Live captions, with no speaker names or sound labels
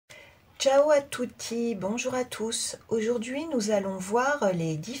Ciao a tutti, bonjour à tous. Aujourd'hui, nous allons voir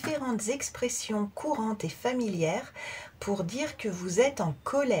les différentes expressions courantes et familières pour dire que vous êtes en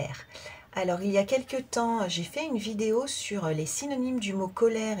colère. Alors, il y a quelques temps, j'ai fait une vidéo sur les synonymes du mot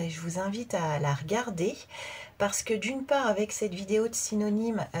colère et je vous invite à la regarder parce que d'une part, avec cette vidéo de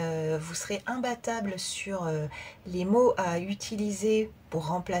synonymes, vous serez imbattable sur les mots à utiliser pour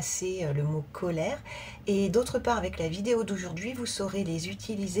remplacer le mot colère. Et d'autre part, avec la vidéo d'aujourd'hui, vous saurez les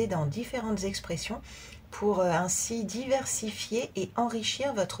utiliser dans différentes expressions pour ainsi diversifier et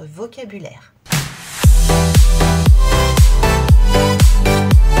enrichir votre vocabulaire.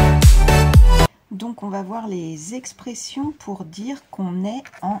 Donc on va voir les expressions pour dire qu'on est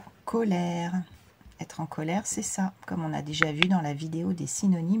en colère. Être en colère, c'est ça, comme on a déjà vu dans la vidéo des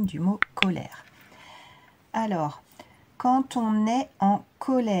synonymes du mot colère. Alors, quand on est en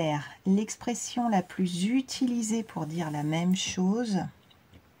colère, l'expression la plus utilisée pour dire la même chose,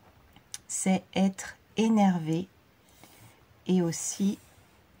 c'est être énervé et aussi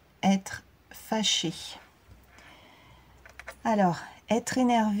être fâché. Alors, être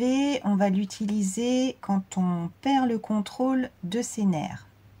énervé, on va l'utiliser quand on perd le contrôle de ses nerfs.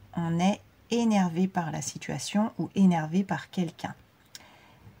 On est énervé par la situation ou énervé par quelqu'un.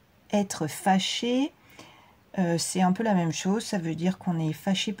 Être fâché, c'est un peu la même chose. Ça veut dire qu'on est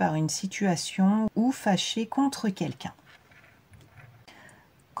fâché par une situation ou fâché contre quelqu'un.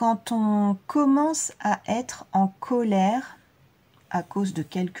 Quand on commence à être en colère à cause de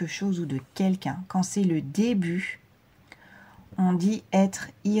quelque chose ou de quelqu'un, quand c'est le début, on dit être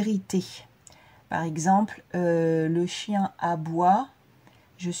irrité. Par exemple, le chien aboie,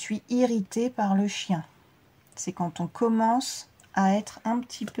 je suis irrité par le chien. C'est quand on commence à être un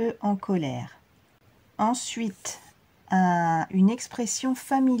petit peu en colère. Ensuite, une expression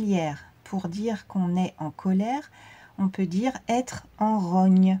familière pour dire qu'on est en colère, on peut dire être en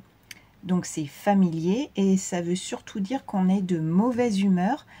rogne. Donc c'est familier et ça veut surtout dire qu'on est de mauvaise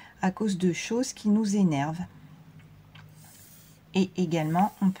humeur à cause de choses qui nous énervent. Et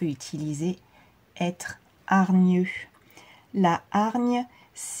également, on peut utiliser être hargneux. La hargne,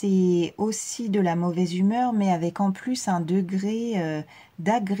 c'est aussi de la mauvaise humeur, mais avec en plus un degré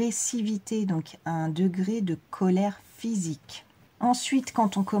d'agressivité, donc un degré de colère physique. Ensuite,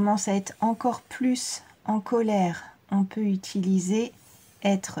 quand on commence à être encore plus en colère, on peut utiliser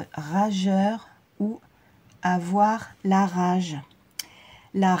être rageur ou avoir la rage.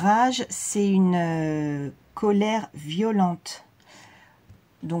 La rage, c'est une colère violente.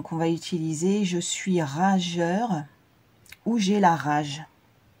 Donc on va utiliser je suis rageur ou j'ai la rage.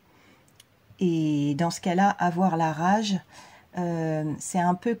 Et dans ce cas-là, avoir la rage, c'est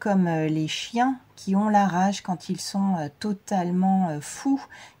un peu comme les chiens qui ont la rage quand ils sont totalement fous,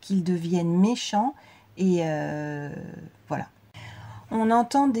 qu'ils deviennent méchants. Et voilà. On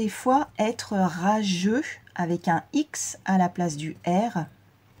entend des fois être rageux avec un X à la place du R.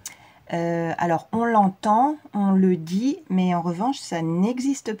 Alors on l'entend, on le dit, mais en revanche ça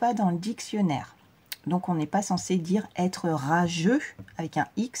n'existe pas dans le dictionnaire. Donc on n'est pas censé dire être rageux avec un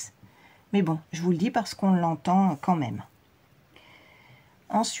X, mais bon, je vous le dis parce qu'on l'entend quand même.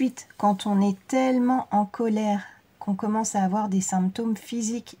 Ensuite, quand on est tellement en colère qu'on commence à avoir des symptômes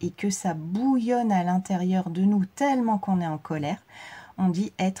physiques et que ça bouillonne à l'intérieur de nous tellement qu'on est en colère, on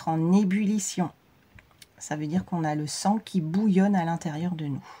dit être en ébullition. Ça veut dire qu'on a le sang qui bouillonne à l'intérieur de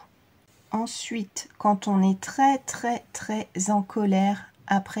nous. Ensuite, quand on est très en colère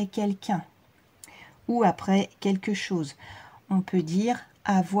après quelqu'un ou après quelque chose, on peut dire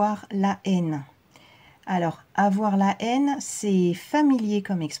avoir la haine. Alors, avoir la haine, c'est familier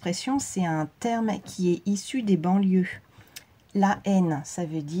comme expression, c'est un terme qui est issu des banlieues. La haine, ça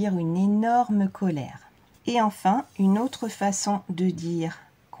veut dire une énorme colère. Et enfin, une autre façon de dire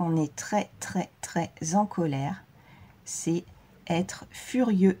qu'on est très en colère, c'est être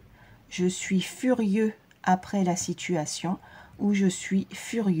furieux. Je suis furieux après la situation ou je suis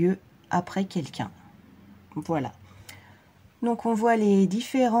furieux après quelqu'un. Voilà. Donc on voit les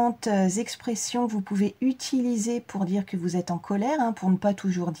différentes expressions que vous pouvez utiliser pour dire que vous êtes en colère, pour ne pas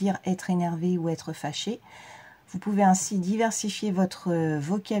toujours dire être énervé ou être fâché. Vous pouvez ainsi diversifier votre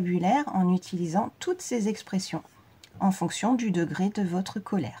vocabulaire en utilisant toutes ces expressions en fonction du degré de votre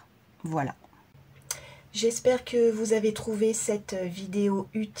colère. Voilà. J'espère que vous avez trouvé cette vidéo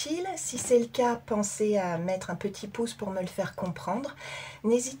utile. Si c'est le cas, pensez à mettre un petit pouce pour me le faire comprendre.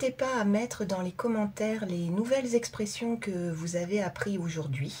 N'hésitez pas à mettre dans les commentaires les nouvelles expressions que vous avez apprises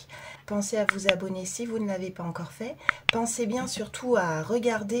aujourd'hui. Pensez à vous abonner si vous ne l'avez pas encore fait. Pensez bien surtout à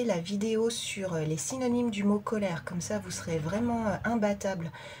regarder la vidéo sur les synonymes du mot colère. Comme ça, vous serez vraiment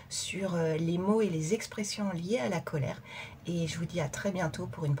imbattable sur les mots et les expressions liées à la colère. Et je vous dis à très bientôt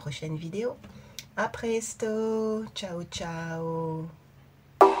pour une prochaine vidéo. A presto, ciao ciao.